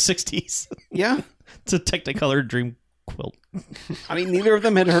Yeah. of the 60s. Yeah. It's a Technicolor dream quilt. I mean, neither of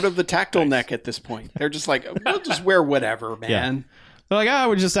them had heard of the tactile neck at this point. They're just like, we'll just wear whatever, man. They're like,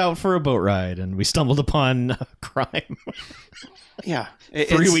 we're just out for a boat ride and we stumbled upon a crime Yeah.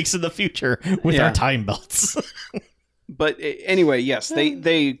 3 weeks in the future with Yeah. our time belts. But anyway, yes,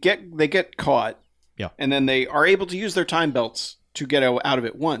 they get caught. Yeah. And then they are able to use their time belts to get out of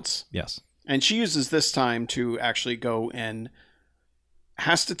it once. Yes. And she uses this time to actually go and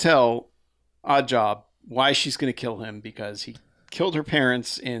has to tell Oddjob why she's going to kill him, because he killed her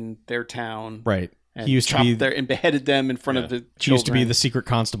parents in their town. Right. And He used to chopped be and beheaded them in front of the children. He used to be the secret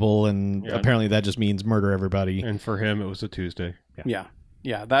constable, and Yeah. apparently that just means murder everybody. And for him, it was a Tuesday.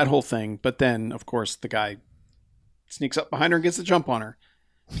 Yeah, that whole thing. But then, of course, the guy sneaks up behind her and gets the jump on her.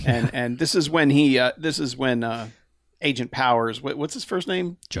 And this is when Agent Powers, what's his first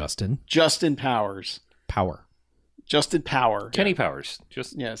name? Justin Powers. Justin Power. Kenny Powers.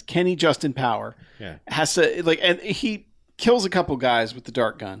 Just Yes, Kenny Justin Power. Yeah. Has to and he kills a couple guys with the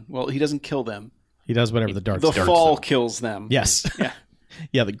dart gun. Well, he doesn't kill them. He does whatever the dark The starts. fall kills them. Yes. Yeah.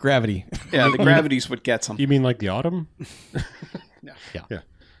 Yeah, the gravity. Yeah, the gravity's what gets them. You mean like the autumn?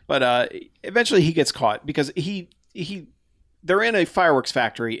 Well, But eventually he gets caught because they're in a fireworks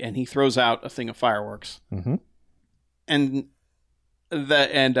factory and he throws out a thing of fireworks. Mm-hmm. And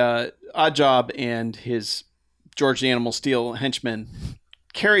Oddjob and his George the Animal Steel henchman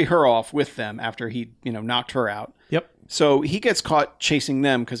carry her off with them after he, knocked her out. Yep. So he gets caught chasing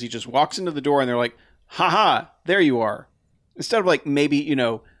them because he just walks into the door and they're like, haha, there you are. Instead of like maybe,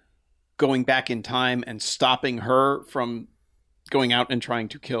 going back in time and stopping her from going out and trying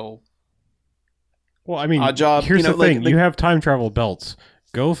to kill. Well, I mean, Oddjob, here's the thing. like- You have time travel belts.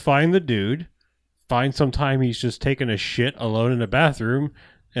 Go find the dude. Find some time he's just taking a shit alone in a bathroom,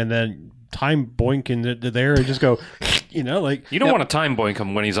 and then time boink into there and just go, like... You don't want to time boink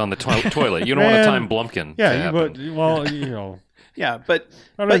him when he's on the toilet. You don't want to time Blumpkin. to Yeah, happen. Yeah, but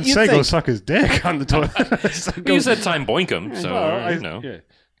I but didn't you say go think- suck his dick on the toilet. You said time boink him, so Yeah.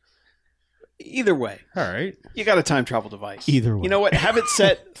 either way, All right. you got a time travel device. Either way. You know what? Have it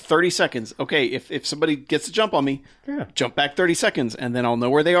set 30 seconds. Okay, if somebody gets the jump on me, Yeah. jump back 30 seconds, and then I'll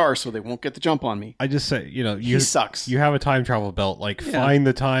know where they are so they won't get the jump on me. I just say, He sucks. You have a time travel belt. Like, find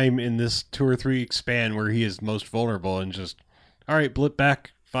the time in this 2 or 3 span where he is most vulnerable and just, all right, blip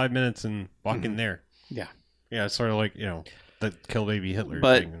back 5 minutes and walk in there. Yeah. Yeah, it's sort of like, the Kill Baby Hitler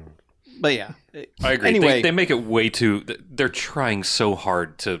But- thing. But yeah. I agree. Anyway, They make it way too... They're trying so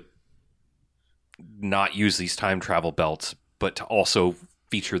hard to not use these time travel belts, but to also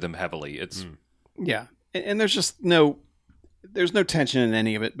feature them heavily. It's... yeah. And there's just there's no tension in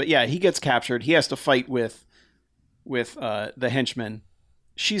any of it. But yeah, he gets captured. He has to fight with the henchman.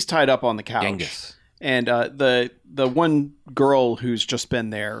 She's tied up on the couch. Genghis. And the one girl who's just been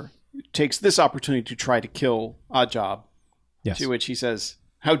there takes this opportunity to try to kill Oddjob. Yes. To which he says,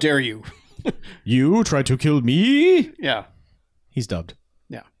 "How dare you?" You try to kill me? Yeah, He's dubbed.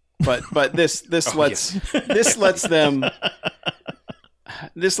 yeah. But this lets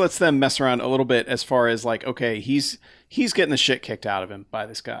them mess around a little bit as far as like, okay, he's getting the shit kicked out of him by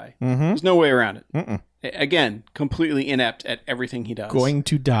this guy. Mm-hmm. There's no way around it. Mm-mm. Again, completely inept at everything he does. Going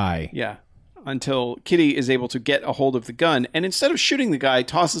to die. Yeah. Until Kitty is able to get a hold of the gun and instead of shooting the guy,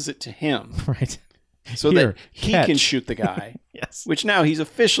 tosses it to him Right. so Here, that he catch. can shoot the guy. Yes. Which now he's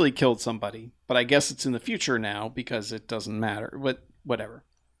officially killed somebody, but I guess it's in the future now because it doesn't matter. But whatever.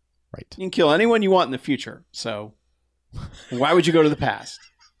 Right. You can kill anyone you want in the future. So why would you go to the past?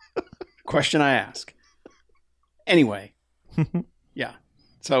 Question I ask. Anyway. Yeah.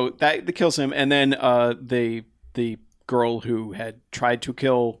 So that kills him. And then the girl who had tried to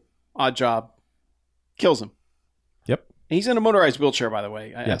kill Oddjob kills him. Yep. And he's in a motorized wheelchair, by the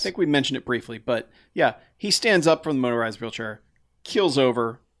way. I Yes. think we mentioned it briefly, but yeah, he stands up from the motorized wheelchair, keels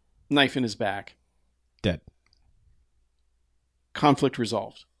over, knife in his back. Dead. Conflict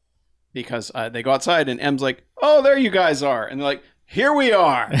resolved. Because they go outside and M's like, "Oh, there you guys are." And they're like, "Here we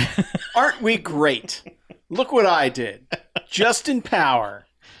are. Aren't we great? Look what I did. Just in power."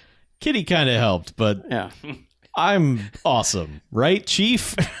 Kitty kind of helped, but Yeah. I'm awesome. Right,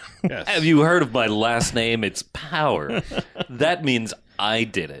 Chief? Yes. Have you heard of my last name? It's Power. That means I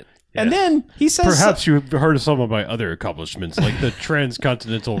did it. And then he says... Perhaps you've heard of some of my other accomplishments, like the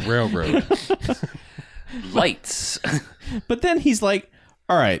Transcontinental Railroad. Lights. But then he's like,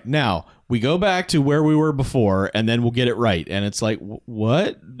 all right, now we go back to where we were before and then we'll get it right. And it's like,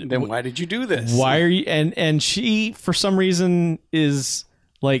 what? Then why did you do this? Why are you... And she, for some reason, is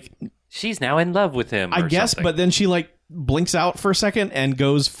like... She's now in love with him. I guess, but then she like blinks out for a second and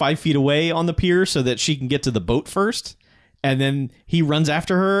goes 5 feet away on the pier so that she can get to the boat first. And then he runs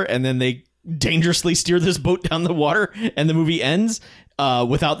after her and then they dangerously steer this boat down the water and the movie ends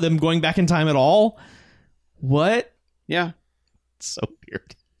without them going back in time at all. What? Yeah. It's so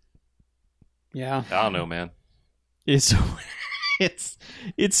weird. Yeah. I don't know, man. It's so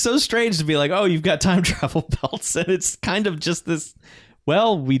it's so strange to be like, oh, you've got time travel belts, and it's kind of just this.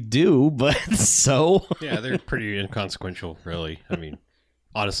 Well, we do, but so Yeah, they're pretty inconsequential, really. I mean,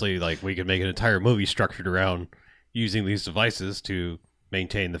 honestly, like we could make an entire movie structured around using these devices to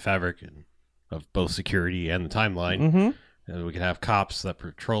maintain the fabric of both security and the timeline. Mm-hmm. And we can have cops that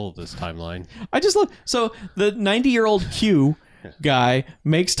patrol this timeline. I just look. So the 90-year-old Q guy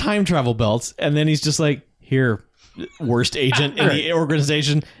makes time travel belts, and then he's just like, here, worst agent in the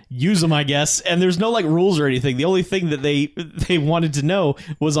organization, use them, I guess. And there's no like rules or anything. The only thing that they wanted to know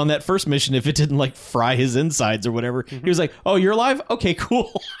was on that first mission if it didn't like fry his insides or whatever. He was like, oh, you're alive? Okay,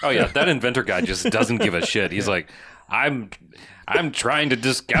 cool. Oh yeah, that inventor guy just doesn't give a shit. He's like, I'm trying to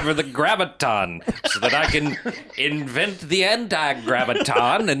discover the graviton so that I can invent the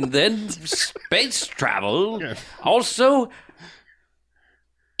anti-graviton and then space travel. Also,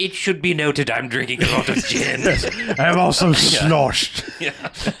 it should be noted I'm drinking a lot of gin. I have also sloshed.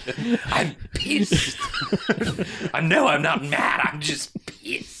 I'm pissed. I'm not mad. I'm just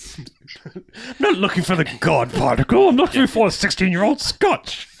pissed. I'm not looking for the God particle. I'm looking for a 16-year-old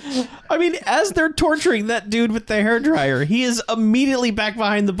Scotch. I mean, as they're torturing that dude with the hairdryer, he is immediately back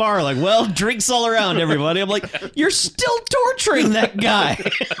behind the bar, like, well, drinks all around, everybody. I'm like, you're still torturing that guy.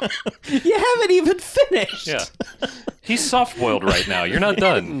 You haven't even finished. Yeah. He's soft-boiled right now. You're not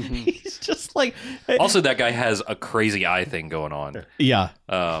done. He's just like... Also, that guy has a crazy eye thing going on. Yeah.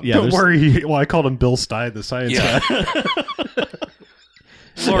 Don't there's- worry. Well, I called him Bill Stein, the science guy.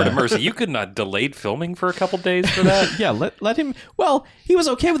 Lord of mercy, you could not delayed filming for a couple days for that? Yeah, let him... Well, he was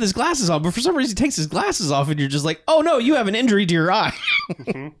okay with his glasses on, but for some reason he takes his glasses off and you're just like, oh no, you have an injury to your eye.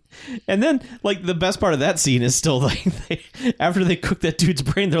 And then, like, the best part of that scene is still, like, after they cook that dude's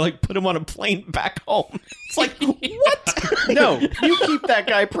brain, they're like, put him on a plane back home. It's like, what? No, you keep that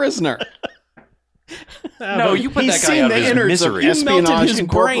guy prisoner. No, you put He's that guy seen out the of his innards of misery. You melted Espionage his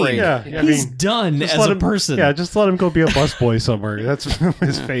Incorporated. brain. Yeah, I He's mean, done just as let a him- person. Yeah, just let him go be a busboy somewhere. That's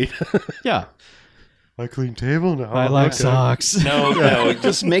his fate. Yeah. I clean table now. I like Okay. socks. No,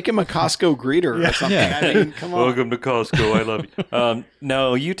 Just make him a Costco greeter or something. Yeah. I mean, come on. welcome to Costco. I love you.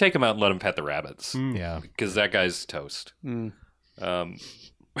 No, you take him out and let him pet the rabbits Yeah. because that guy's toast.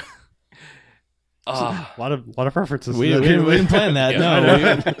 A lot of references. We to that didn't anyway. plan that.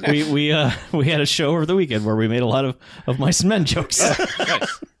 Yeah. No, we had a show over the weekend where we made a lot of mice and men jokes.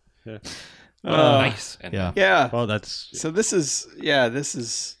 Nice. Yeah. Nice. And Yeah. Yeah. Well, that's So this is.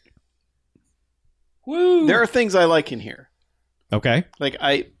 Woo. There are things I like in here. Okay. Like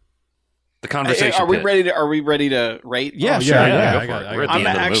The conversation. Are we pit. ready to? Are we ready to rate? Yeah, Oh, sure. yeah, Yeah. yeah. Go I for got- it. I We're got- at the I'm end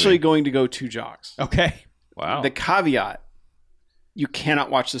of the actually movie. going to go 2 jocks. Okay. Wow. The caveat: you cannot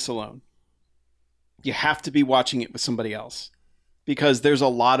watch this alone. You have to be watching it with somebody else because there's a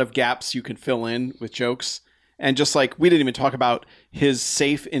lot of gaps you can fill in with jokes. And just like we didn't even talk about his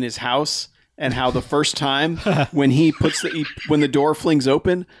safe in his house and how the first time when he puts when the door flings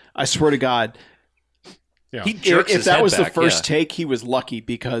open, I swear to God, yeah. He jerks if his that head was the back, first yeah. take, he was lucky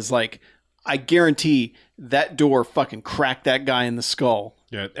because like I guarantee that door fucking cracked that guy in the skull.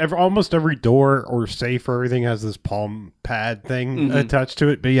 Yeah, almost every door or safe or everything has this palm pad thing attached to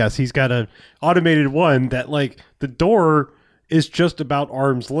it. But yes, he's got a automated one that like the door is just about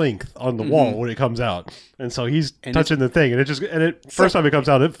arm's length on the wall when it comes out, and so he's touching the thing, and first time it comes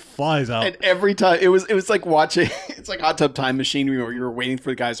out, it flies out. And every time it was like watching it's like Hot Tub Time Machine where you were waiting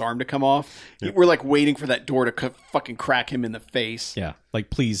for the guy's arm to come off. We're like waiting for that door to fucking crack him in the face. Yeah. Like,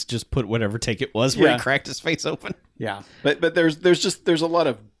 please just put whatever take it was where Yeah. he cracked his face open. Yeah, but there's a lot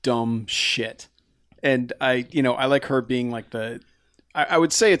of dumb shit, and I like her being like I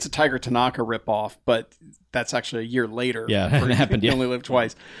would say it's a Tiger Tanaka ripoff, but that's actually a year later. Yeah, it happened, He yeah. only lived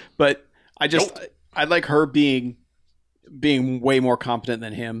twice, but I like her being way more competent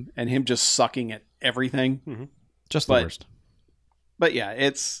than him, and him just sucking at everything. Just the But- worst. But yeah,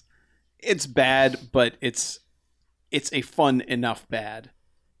 it's bad, but it's a fun enough bad.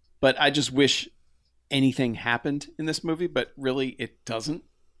 But I just wish anything happened in this movie, but really it doesn't.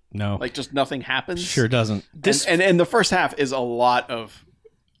 No. Like just nothing happens. Sure doesn't. And the first half is a lot of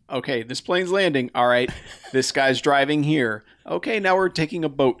okay, this plane's landing. All right, this guy's driving here. Okay, now we're taking a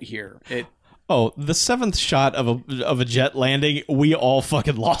boat here. Oh, the 7th shot of a jet landing, we all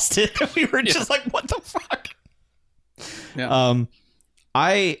fucking lost it. We were just like, what the fuck? Yeah.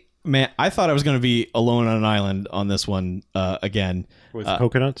 I thought I was going to be alone on an island on this one again. With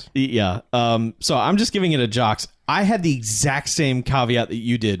coconuts. Yeah. So I'm just giving it a jocks. I had the exact same caveat that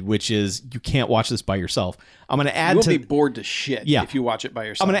you did, which is you can't watch this by yourself. I'm going to add You'll to be bored to shit Yeah. if you watch it by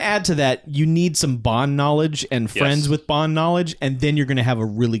yourself. I'm going to add to that. You need some Bond knowledge and friends Yes. with Bond knowledge, and then you're going to have a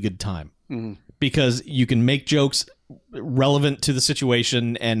really good time because you can make jokes relevant to the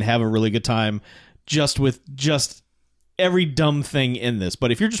situation and have a really good time just with every dumb thing in this.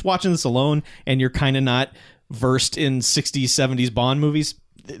 But if you're just watching this alone and you're kind of not versed in 60s, 70s Bond movies,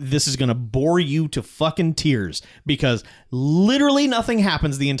 this is going to bore you to fucking tears because literally nothing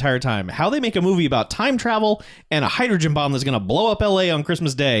happens the entire time. How they make a movie about time travel and a hydrogen bomb that's going to blow up LA on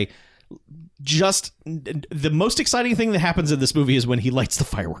Christmas Day. Just the most exciting thing that happens in this movie is when he lights the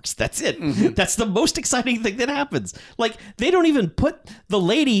fireworks. That's it. That's the most exciting thing that happens. Like, they don't even put the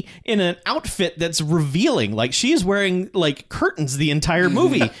lady in an outfit that's revealing. Like, she's wearing like curtains the entire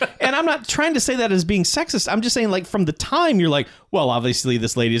movie. And I'm not trying to say that as being sexist. I'm just saying, like, from the time you're like, well, obviously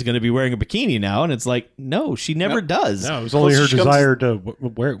this lady is going to be wearing a bikini now, and it's like, no, she never does. No, it was only her Closest she comes- desire to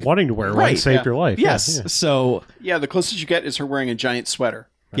wanting to wear one Right, saved yeah. your life. Yes. Yeah, So yeah, the closest you get is her wearing a giant sweater.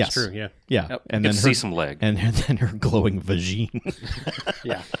 that's yes. true. Yeah. Yeah. Yep. And Get then to her, see some leg. and then her glowing vagine.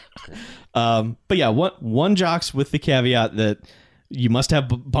 Yeah. But yeah, one jocks with the caveat that You must have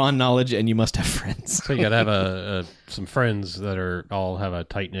Bond knowledge, and you must have friends. So you gotta have some friends that are all have a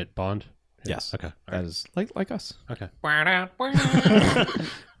tight knit bond. Yes. Okay. That is like us. Okay.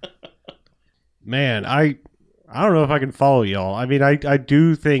 Man, I don't know if I can follow y'all. I mean, I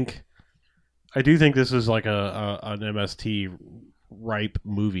do think this is like an MST ripe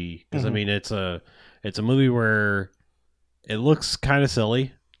movie because I mean it's a movie where it looks kind of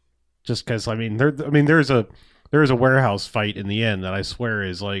silly, just because there's a warehouse fight in the end that I swear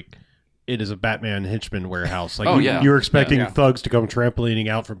is like it is a Batman henchman warehouse. Like you're expecting thugs to come trampolining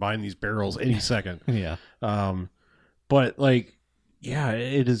out from behind these barrels any second. Yeah. But like. Yeah,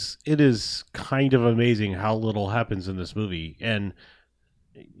 it is kind of amazing how little happens in this movie. And,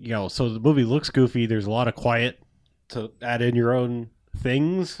 so the movie looks goofy. There's a lot of quiet to add in your own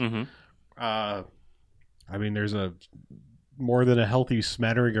things. Mm-hmm. I mean, there's more than a healthy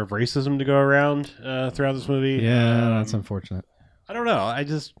smattering of racism to go around throughout this movie. Yeah, that's unfortunate. I don't know.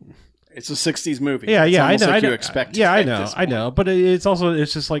 It's a 60s movie. Yeah, it's I know. Like I know. you expect. Yeah, I know. But it's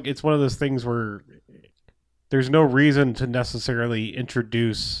just like it's one of those things where there's no reason to necessarily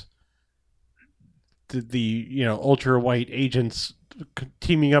introduce the ultra white agents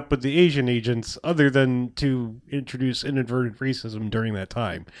teaming up with the Asian agents other than to introduce inadvertent racism during that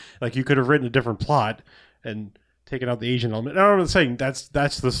time. Like you could have written a different plot and taken out the Asian element. I'm not saying that's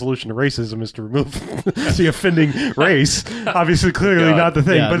the solution to racism is to remove the offending race. Obviously, clearly not the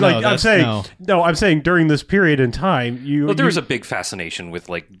thing. Yeah, but no, I'm saying during this period in time, there was a big fascination with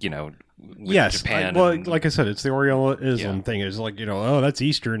yes, Japan. Like I said, it's the Orientalism thing. It's like that's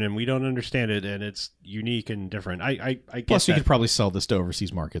Eastern, and we don't understand it, and it's unique and different. I get Plus, you that. could probably sell this to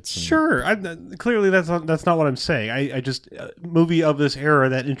overseas markets. Sure, clearly that's not what I'm saying. I just movie of this era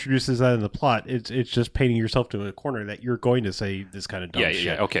that introduces that in the plot. It's just painting yourself to a corner that you're going to say this kind of dumb shit.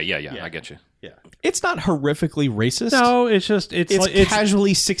 Yeah. Okay. Yeah. I get you. Yeah. It's not horrifically racist. No, it's just it's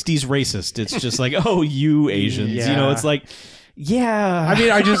casually 60s racist. It's just like, oh, you Asians. Yeah. It's like. Yeah, I mean,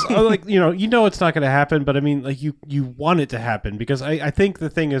 I just like it's not going to happen, but I mean, like you want it to happen because I think the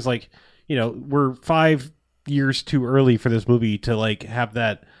thing is like we're 5 years too early for this movie to like have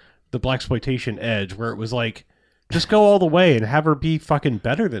the blaxploitation edge where it was like just go all the way and have her be fucking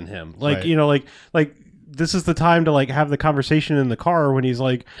better than him, like right. like this is the time to like have the conversation in the car when he's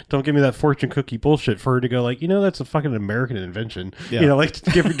like, don't give me that fortune cookie bullshit, for her to go like, that's a fucking American invention, like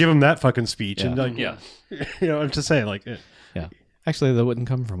give him that fucking speech and like I'm just saying like. Yeah, actually, that wouldn't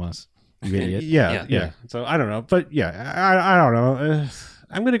come from us. You idiot. Yeah. So I don't know, but I don't know.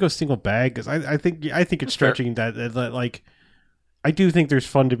 I'm gonna go single bag because I think it's stretching that like I do think there's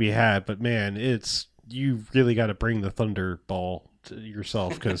fun to be had, but man, you really got to bring the Thunderball to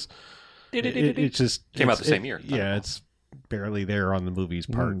yourself because it just came out the same year. Yeah, it's barely there on the movie's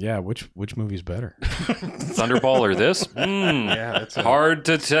part. Yeah, which movie's better, Thunderball or this? Yeah, it's hard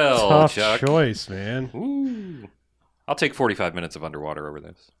to tell. Tough Chuck. choice, man. Ooh. I'll take 45 minutes of underwater over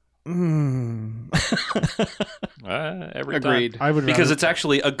this. Every Agreed. time. I would because it's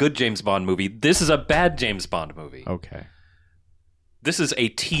actually a good James Bond movie. This is a bad James Bond movie. Okay. This is a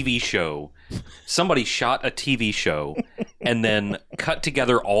TV show. Somebody shot a TV show and then cut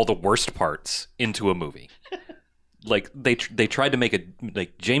together all the worst parts into a movie. Like they tried to make a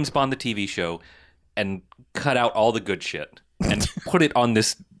James Bond the TV show and cut out all the good shit and put it on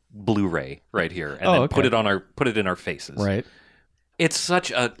this Blu-ray right here and then put it in our faces. Right. It's such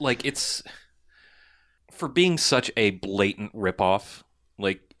a it's for being such a blatant ripoff.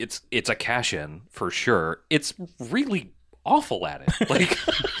 Like it's a cash in for sure. It's really awful at it. Like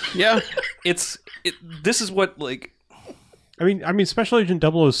yeah, this is what like. I mean, Special Agent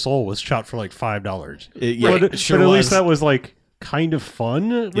 00's Soul was shot for like $5. It sure but at was. least that was like kind of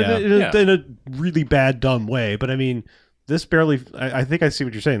fun in a really bad, dumb way. But I mean. This barely. I think I see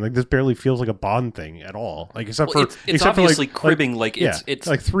what you're saying. Like this barely feels like a Bond thing at all. Like except for it's obviously cribbing. It's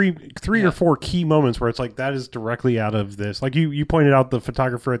like three or four key moments where it's like that is directly out of this. Like you pointed out, the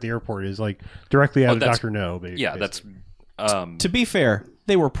photographer at the airport is like directly out of Dr. No. Yeah, that's. To be fair,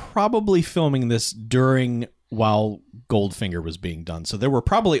 they were probably filming this while Goldfinger was being done, so there were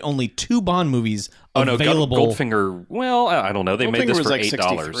probably only 2 Bond movies available. Goldfinger. Well, I don't know. They made this for like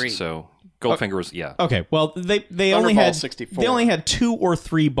 $8, so. Goldfinger was Okay, well they only had 2 or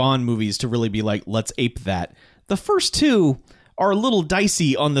 3 Bond movies to really be like, let's ape that. The first 2 are a little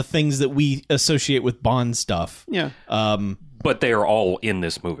dicey on the things that we associate with Bond stuff. Yeah. But they are all in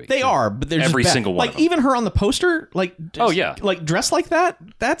this movie. They are, but there's every single one. Like even her on the poster, like like dressed like that.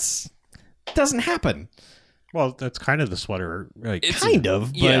 Doesn't happen. Well, that's kind of the sweater. Like, kind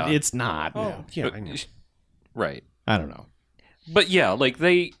of, but it's not. Oh, yeah, I know. Right. I don't know. But yeah, like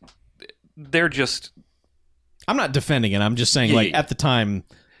they're just. I'm not defending it. I'm just saying, Yeah, like, yeah. at the time,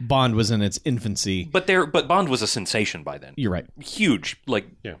 Bond was in its infancy. But Bond was a sensation by then. You're right. Huge. Like,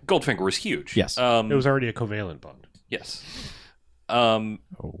 Yeah. Goldfinger was huge. Yes. It was already a covalent bond. Yes. Oh.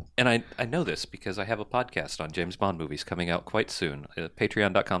 And I know this because I have a podcast on James Bond movies coming out quite soon.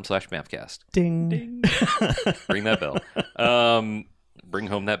 Patreon.com/Mavcast. Ding. Ring that bell. Bring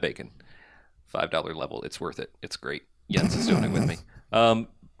home that bacon. $5 level. It's worth it. It's great. Jens is doing it with me.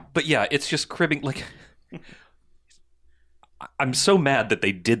 But yeah, it's just cribbing. Like, I'm so mad that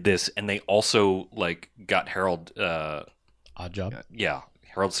they did this, and they also like got Harold. Odd Job. Yeah,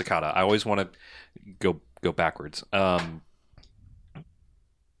 Harold Sakata. I always want to go backwards.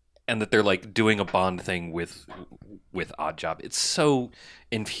 And that they're like doing a Bond thing with Odd Job. It's so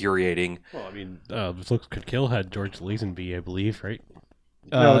infuriating. Well, I mean, Looks Could Kill had George Lazenby, I believe, right?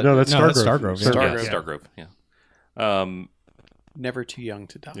 No, that's Stargrove. Stargrove. Yeah. Yeah, Stargrove. Yeah. Never too young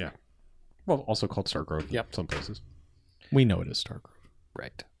to die. Yeah. Well, also called Stargrove. Yep. In some places. We know it is Stargrove.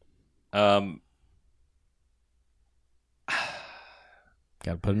 Right. Got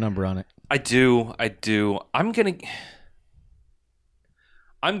to put a number on it. I do. I'm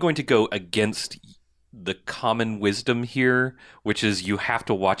going to go against the common wisdom here, which is you have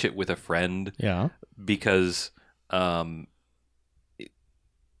to watch it with a friend Yeah. because I'm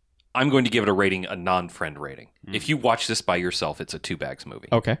going to give it a non-friend rating. If you watch this by yourself, it's a 2 bags movie.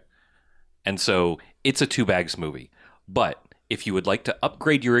 Okay. And so it's a 2 bags movie. But if you would like to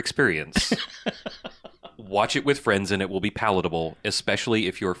upgrade your experience, watch it with friends and it will be palatable, especially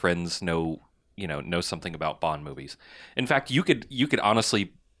if your friends know something about Bond movies. In fact, you could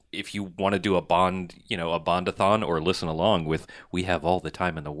honestly, if you want to do a Bond, a Bondathon, or listen along with We Have All the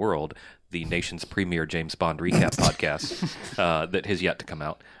Time in the World, the nation's premier James Bond recap podcast that has yet to come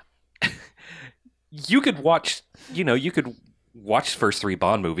out. You could watch the first 3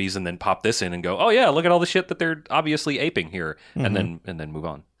 Bond movies and then pop this in and go, oh yeah, look at all the shit that they're obviously aping here, and then move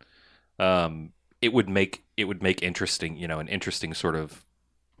on. It would make interesting, an interesting sort of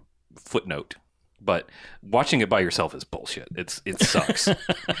footnote. But watching it by yourself is bullshit. It sucks.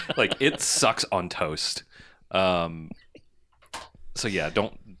 Like, it sucks on toast. So yeah,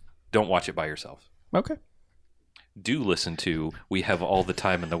 don't watch it by yourself. Okay. Do listen to We Have All the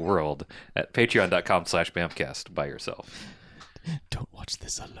Time in the World at patreon.com/Bamcast by yourself. Don't watch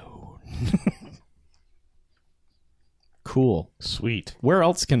this alone. Cool. Sweet. Where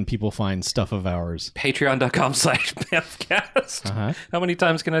else can people find stuff of ours? Patreon.com/Bamfcast. Uh-huh. How many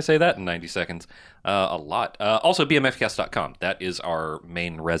times can I say that in 90 seconds? A lot. Also, bmfcast.com. That is our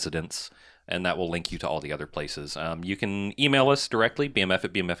main residence, and that will link you to all the other places. You can email us directly,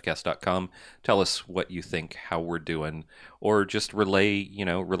 bmf@bmfcast.com. Tell us what you think, how we're doing, or just relate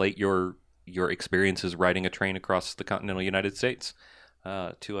your experiences riding a train across the continental United States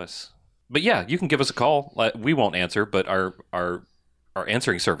to us. But yeah, you can give us a call. We won't answer, but our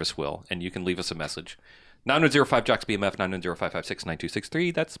answering service will, and you can leave us a message. 9105-JOCKS-BMF,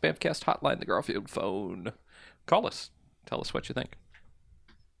 910-556-9263. That's the Spamcast hotline, the Garfield phone. Call us. Tell us what you think.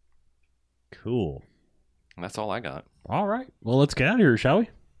 Cool. And that's all I got. All right. Well, let's get out of here, shall we?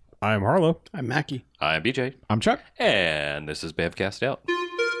 I'm Harlow. I'm Mackie. I'm BJ. I'm Chuck. And this is Bamcast out.